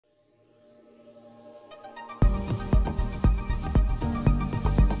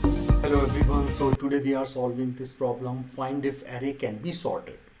everyone, so today we are solving this problem, find if array can be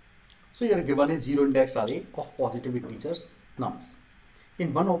sorted. So you are given a zero index array of positive integers nums.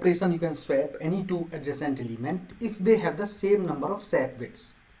 In one operation you can swap any two adjacent elements if they have the same number of set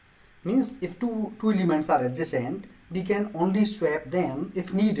bits. Means if two elements are adjacent, we can only swap them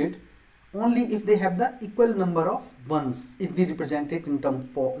if needed only if they have the equal number of ones, if we represent it in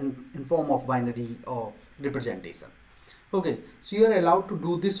form of binary or representation. Okay, so you are allowed to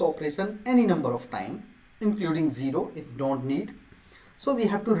do this operation any number of time, including 0 if don't need. So we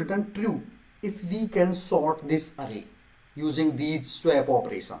have to return true if we can sort this array using these swap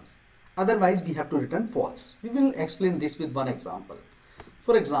operations. Otherwise we have to return false. We will explain this with one example.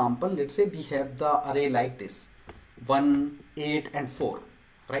 For example, let's say we have the array like this, 1, 8 and 4,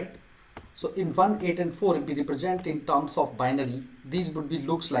 right? So in 1, 8 and 4, if we represent in terms of binary, these would be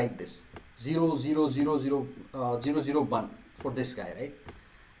looks like this. 0 0 0 0 0 0 1 for this guy, right?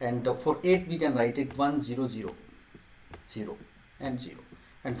 And for 8 we can write it 1 0 0 0 and 0,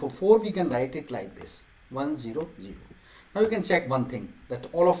 and for 4 we can write it like this 1 0 0. Now you can check one thing, that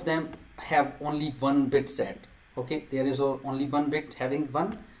all of them have only one bit set. Okay, there is only one bit having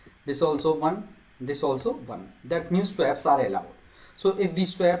 1, this also 1, this also 1. That means swaps are allowed. So if we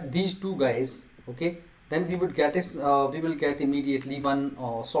swap these two guys, okay, then we would get we will get immediately one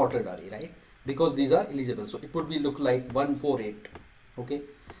sorted array, right? Because these are eligible. So it would be look like 1 4 8. Okay,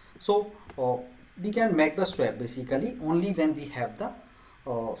 so we can make the swap basically only when we have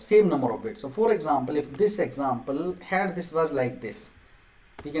the same number of bits. So for example, if this example had this was like this,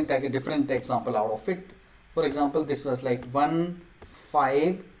 we can take a different example out of it. For example, this was like 1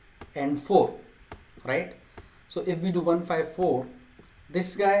 5 and 4, right? So if we do 1 5 4,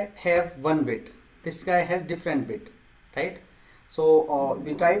 this guy have one bit, this guy has different bit, right? So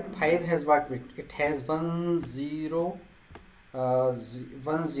we type 5 has what bit? It has 1 0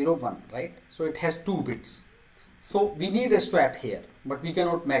 1 0 1, right? So it has 2 bits. So we need a swap here, but we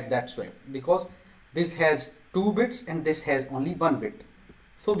cannot make that swap because this has 2 bits and this has only 1 bit.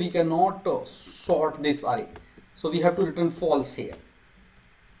 So we cannot sort this array. So we have to return false here.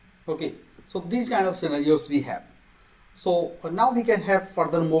 Okay, so these kind of scenarios we have. So now we can have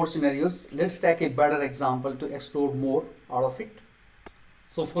further more scenarios. Let's take a better example to explore more out of it.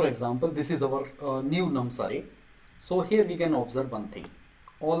 So for example, this is our new nums array. So here we can observe one thing.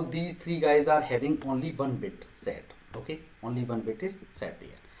 All these three guys are having only one bit set. Okay, only one bit is set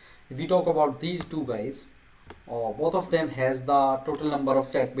there. If we talk about these two guys, both of them has the total number of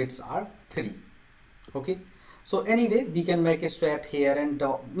set bits are 3. Okay, so anyway we can make a swap here, and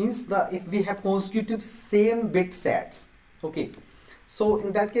means if we have consecutive same bit sets, okay, so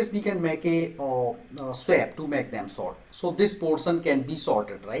in that case we can make a swap to make them sort. So this portion can be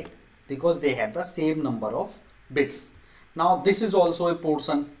sorted, right, because they have the same number of bits. Now this is also a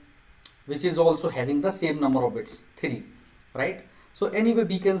portion which is also having the same number of bits, 3, right? So anyway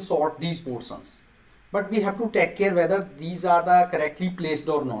we can sort these portions, but we have to take care whether these are the correctly placed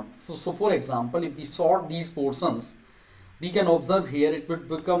or not. So for example, if we sort these portions, we can observe here it would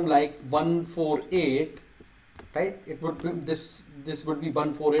become like 1 4 8, right? It would be this would be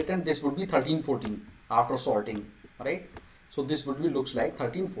 1 4 8 and this would be 13 14 after sorting, right? So this would be looks like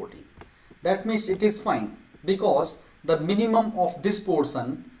 13 14. That means it is fine because the minimum of this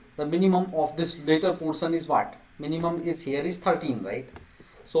portion, the minimum of this later portion is what? Minimum is here is 13, right?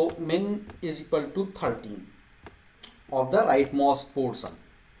 So min is equal to 13 of the rightmost portion,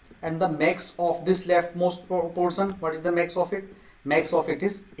 and the max of this leftmost portion, what is the max of it? Max of it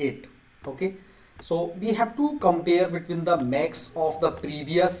is 8. Okay, so we have to compare between the max of the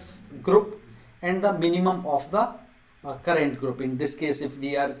previous group and the minimum of the current group. In this case, if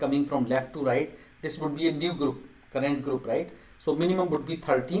we are coming from left to right, this would be a new group, current group, right? So minimum would be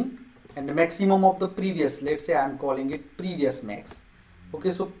 13 and the maximum of the previous, let's say I am calling it previous max.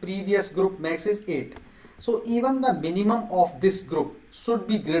 Okay, so previous group max is 8. So even the minimum of this group should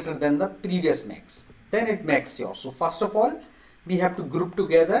be greater than the previous max. Then it makes yours. So first of all, we have to group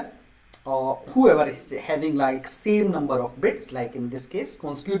together whoever is having like same number of bits, like in this case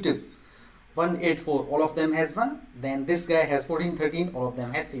consecutive 1 8 4, all of them has 1. Then this guy has 14 13, all of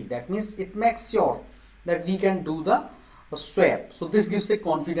them has 3. That means it makes sure that we can do the swap. So this gives a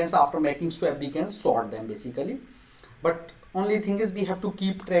confidence after making swap we can sort them basically. But only thing is we have to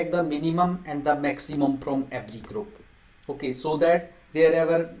keep track the minimum and the maximum from every group. Okay, so that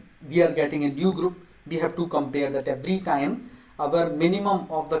wherever we are getting a new group, we have to compare that every time our minimum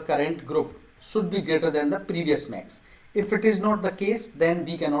of the current group should be greater than the previous max. If it is not the case, then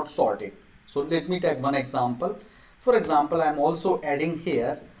we cannot sort it. So let me take one example. For example, I am also adding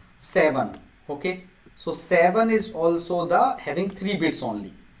here 7. Okay, so 7 is also the having 3 bits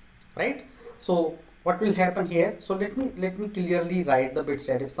only, right? So what will happen here? So let me clearly write the bit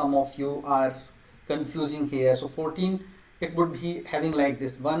set if some of you are confusing here. So 14, it would be having like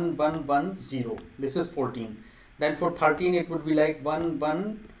this 1 1 1 0. This is 14. Then for 13 it would be like 1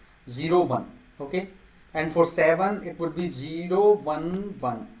 1 0 1. Okay, and for 7 it would be 0 1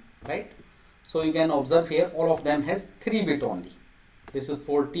 1, right? So you can observe here all of them has 3 bit only. This is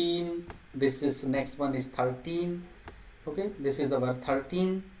 14, this is next one is 13. Okay, this is our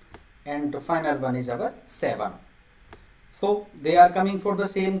 13, and the final one is our 7. So they are coming for the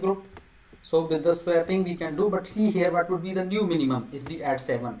same group. So with the swapping we can do, but see here what would be the new minimum if we add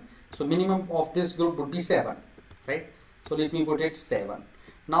 7. So minimum of this group would be 7, right? So let me put it 7.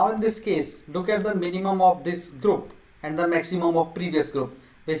 Now in this case, look at the minimum of this group and the maximum of previous group.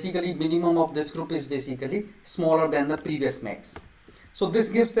 Basically minimum of this group is basically smaller than the previous max. So this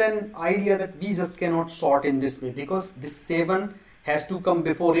gives an idea that we just cannot sort in this way, because this 7 has to come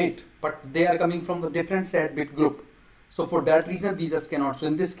before 8, but they are coming from the different set bit group. So for that reason we just cannot. So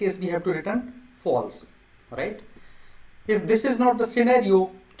in this case we have to return false, right? If this is not the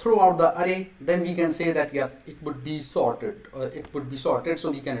scenario throughout the array, then we can say that yes, it would be sorted,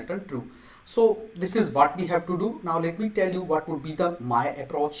 so we can return true. So this is what we have to do. Now let me tell you what would be my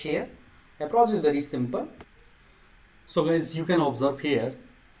approach here. Approach is very simple. So guys, you can observe here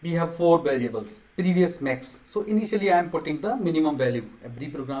we have 4 variables, previous max. So initially I am putting the minimum value. Every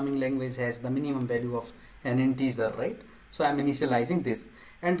programming language has the minimum value of an integer, right? So I am initializing this,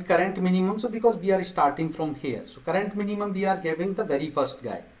 and current minimum. So because we are starting from here, so current minimum we are giving the very first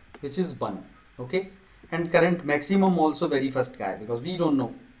guy, which is 1. Okay, and current maximum also very first guy, because we don't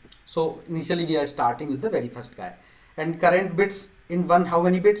know. So initially we are starting with the very first guy, and current bits in 1, how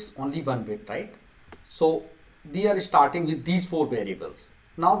many bits? Only 1 bit, right? So we are starting with these 4 variables.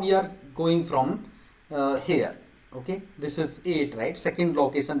 Now we are going from here. Okay, this is 8, right? Second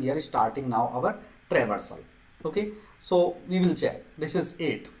location we are starting now our traversal. Okay, so we will check. This is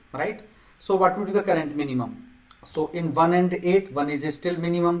 8, right? So what would be the current minimum? So in 1 and 8, 1 is still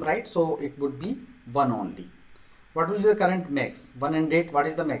minimum, right? So it would be 1 only. What would be the current max? 1 and 8, what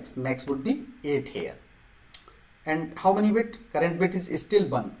is the max? Max would be 8 here. And how many bit? Current bit is still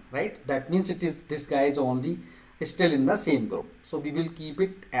 1, right? That means it is, this guy is only still in the same group. So we will keep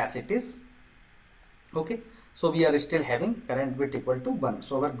it as it is. Okay, so we are still having current bit equal to 1.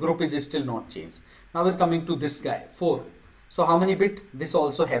 So our group is still not changed. Now we're coming to this guy 4. So how many bit? This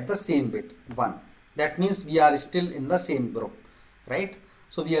also have the same bit 1. That means we are still in the same group, right?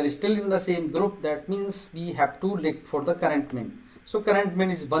 So we are still in the same group. That means we have to look for the current min. So current min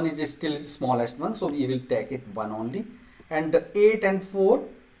is 1, is still smallest one, so we will take it 1 only. And 8 and 4,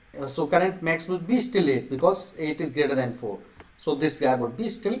 so current max would be still 8, because 8 is greater than 4. So this guy would be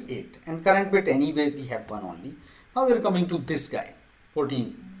still 8, and current bit anyway we have 1 only. Now we are coming to this guy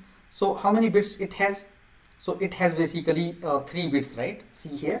 14. So how many bits it has? So it has basically 3 bits, right?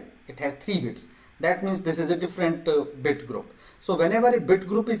 See here, it has 3 bits. That means this is a different bit group. So whenever a bit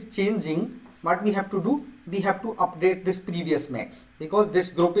group is changing, what we have to do? We have to update this previous max, because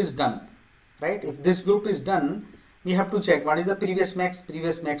this group is done, right? If this group is done, we have to check what is the previous max.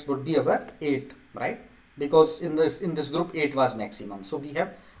 Previous max would be our 8, right? Because in this group 8 was maximum. So we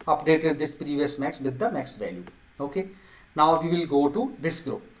have updated this previous max with the max value. Okay, now we will go to this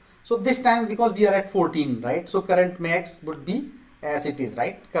group. So this time, because we are at 14, right? So current max would be as it is,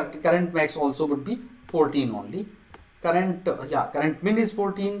 right? Current max also would be 14 only. Current min is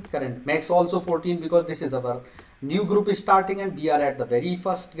 14, current max also 14, because this is our new group is starting and we are at the very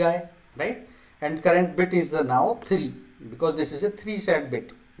first guy, right? And current bit is now 3, because this is a 3 set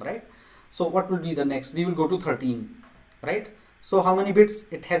bit, right? So what will be the next? We will go to 13, right? So how many bits?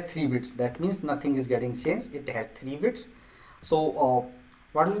 It has 3 bits. That means nothing is getting changed. It has 3 bits. So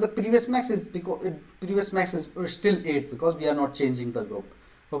what will the previous max is? Because previous max is still 8, because we are not changing the group.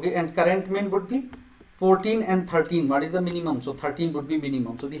 Okay, and current min would be 14 and 13. What is the minimum? So 13 would be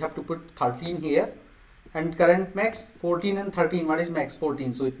minimum. So we have to put 13 here. And current max 14 and 13. What is max?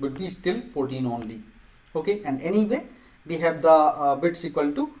 14. So it would be still 14 only. Okay, and anyway we have the bits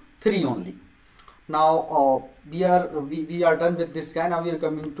equal to 3 only. Now we are done with this guy. Now we are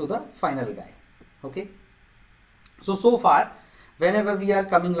coming to the final guy. Okay, so far whenever we are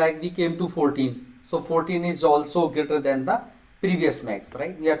coming, like we came to 14, so 14 is also greater than the previous max,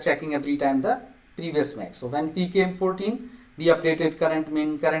 right? We are checking every time the previous max. So when we came 14, we updated current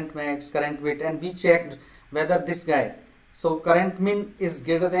min, current max, current bit, and we checked whether this guy, so current min is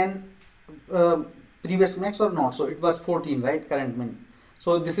greater than previous max or not. So it was 14, right? Current min.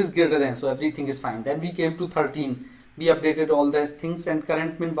 So this is greater than, so everything is fine. Then we came to 13, we updated all these things, and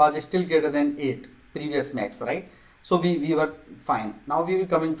current min was still greater than 8, previous max, right? So we were fine. Now we will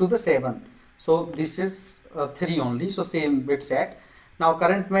coming to the 7. So this is 3 only, so same bit set. Now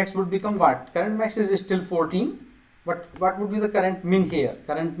current max would become what? Current max is still 14, but what would be the current min here?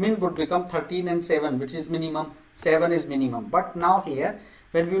 Current min would become 13 and 7, which is minimum. 7 is minimum. But now here,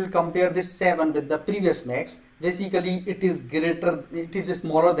 when we will compare this 7 with the previous max, basically it is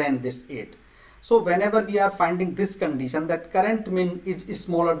smaller than this 8. So whenever we are finding this condition that current min is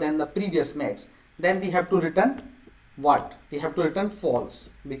smaller than the previous max, then we have to return what? We have to return false,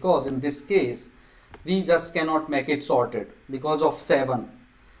 because in this case we just cannot make it sorted because of 7.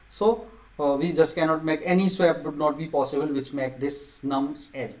 So we just cannot make any swap, would not be possible, which make this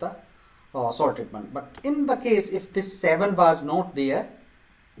nums as the sorted one. But in the case if this 7 was not there,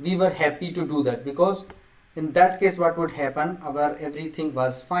 we were happy to do that, because in that case what would happen, our everything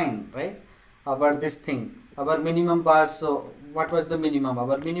was fine, right? Our minimum was what was the minimum?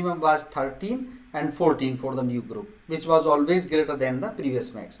 Our minimum was 13 and 14 for the new group, which was always greater than the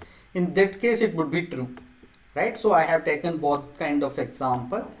previous max. In that case it would be true, right? So I have taken both kind of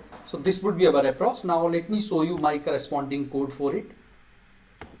example. So this would be our approach. Now let me show you my corresponding code for it.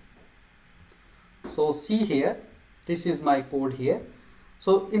 So see here, this is my code here.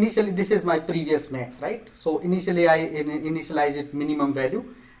 So initially this is my previous max, right? So initially I initialize it minimum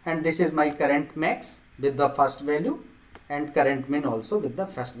value, and this is my current max with the first value, and current min also with the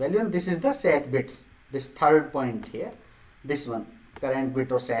first value, and this is the set bits, this third point here, this one, current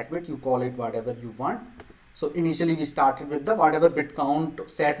bit or set bit, you call it whatever you want. So initially we started with the whatever bit count,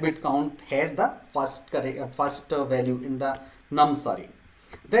 set bit count has the first value in the nums array.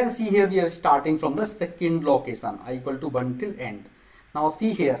 Then see here, we are starting from the second location, I equal to 1 till end. Now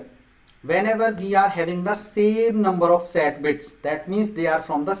see here, whenever we are having the same number of set bits, that means they are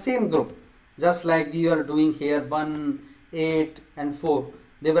from the same group, just like we are doing here 1, 8 and 4.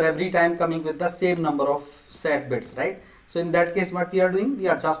 They were every time coming with the same number of set bits, right? So in that case what we are doing, we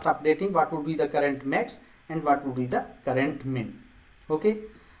are just updating what would be the current max and what would be the current min. Okay,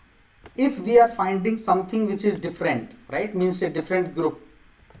 if we are finding something which is different, right, means a different group,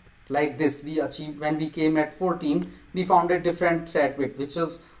 like this we achieved when we came at 14, we found a different set bit which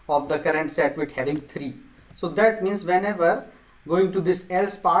was of the current set bit having 3. So that means whenever going to this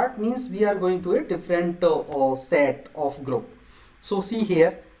else part, means we are going to a different set of group. So see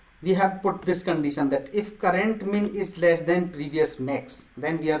here, we have put this condition that if current min is less than previous max,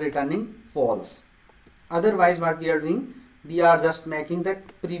 then we are returning false. Otherwise what we are doing, we are just making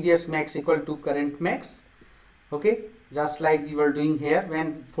that previous max equal to current max. Okay, just like we were doing here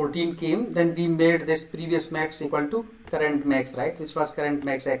when 14 came, then we made this previous max equal to current max, right, which was current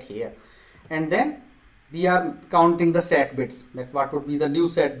max at here. And then we are counting the set bits, that what would be the new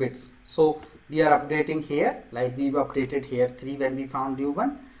set bits. So we are updating here, like we updated here 3 when we found new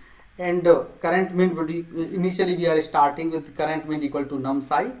one. And current min would be, initially we are starting with current min equal to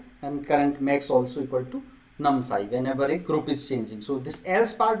nums I, and current max also equal to nums I whenever a group is changing. So this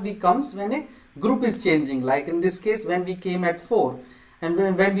else part comes when a group is changing, like in this case when we came at 4, and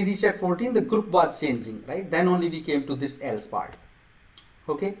when we reached at 14 the group was changing, right? Then only we came to this else part.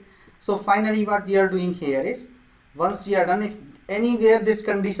 Okay, so finally what we are doing here is, once we are done, if anywhere this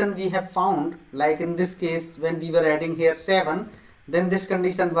condition we have found, like in this case when we were adding here 7, then this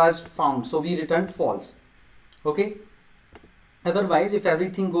condition was found, so we returned false. Okay, otherwise if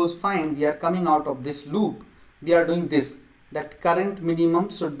everything goes fine, we are coming out of this loop, we are doing this, that current minimum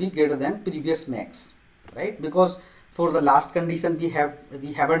should be greater than previous max, right? Because for the last condition we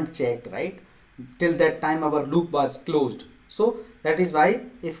haven't checked, right? Till that time our loop was closed. So that is why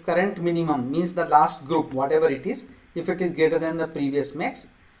if current minimum means the last group, whatever it is, if it is greater than the previous max,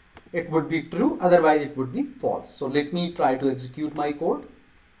 it would be true, otherwise it would be false. So let me try to execute my code.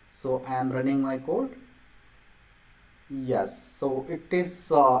 So I am running my code. Yes, so it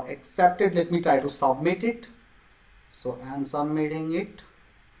is accepted. Let me try to submit it. So I am submitting it.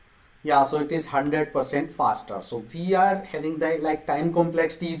 Yeah, so it is 100% faster. So we are having that, like, time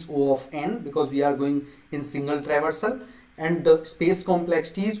complexity is O of n because we are going in single traversal, and the space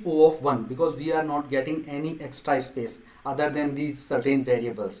complexity is O of 1 because we are not getting any extra space other than these certain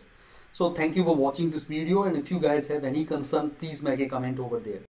variables. So thank you for watching this video, and if you guys have any concern, please make a comment over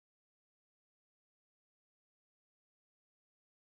there.